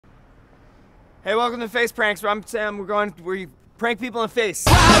Hey, welcome to Face Pranks. I'm Sam. We prank people in the face.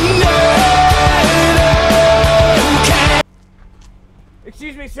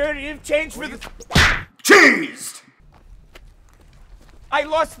 Excuse me, sir. Do you have change for the Cheesed! I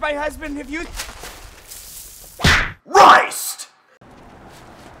lost my husband. Have you? Riced!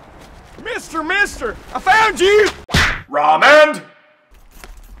 Mister, I found you. Ramen!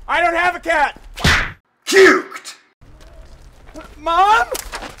 I don't have a cat. Cuked! Mom?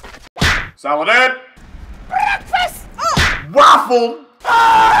 Saladin! Breakfast. Waffle!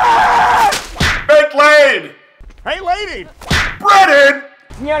 Ah! Baked laid! Hey, lady. Breaded!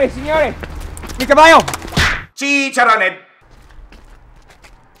 Signore. Mi caballo. Chicharrones!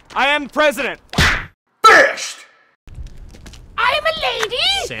 I am the president. Fished! I am a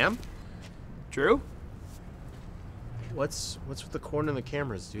lady. Sam? Drew? What's with the corn and the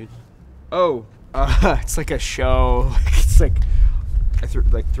cameras, dude? Oh, it's like a show. It's like I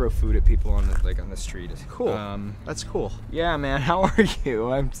throw food at people on the street. Cool. That's cool. Yeah, man. How are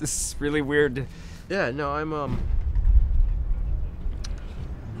you? This is really weird. Yeah, no, I'm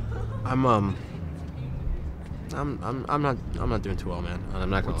not doing too well, man. I'm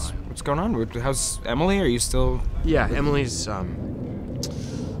not gonna lie. What's going on? How's Emily? Are you still? Yeah, Emily has Hodgkin's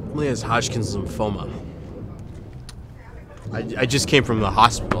lymphoma. I just came from the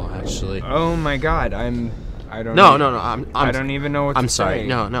hospital, actually. Oh my God, I don't. No, I don't even know what to say. I'm sorry.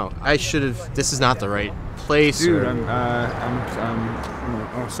 No. I should have. This is not the right place. Dude, or,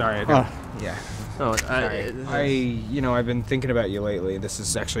 oh, sorry. Yeah. No, I've been thinking about you lately. This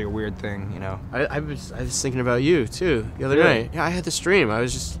is actually a weird thing, I was thinking about you too the other night. Yeah, I had this dream. You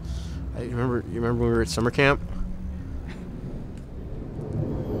remember when we were at summer camp?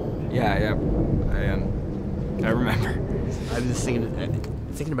 Yeah. I remember. I've been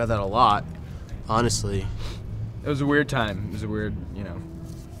thinking about that a lot, honestly. It was a weird time. It was a weird,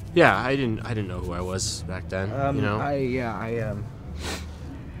 Yeah, I didn't know who I was back then.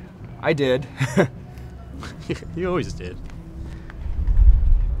 I did. You always did.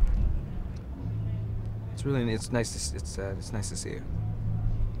 It's nice to see you.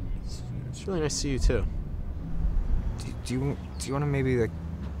 It's really nice to see you too. Do you want to maybe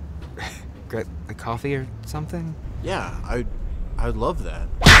get a coffee or something? Yeah, I would love that.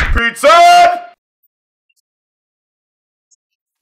 Pizza!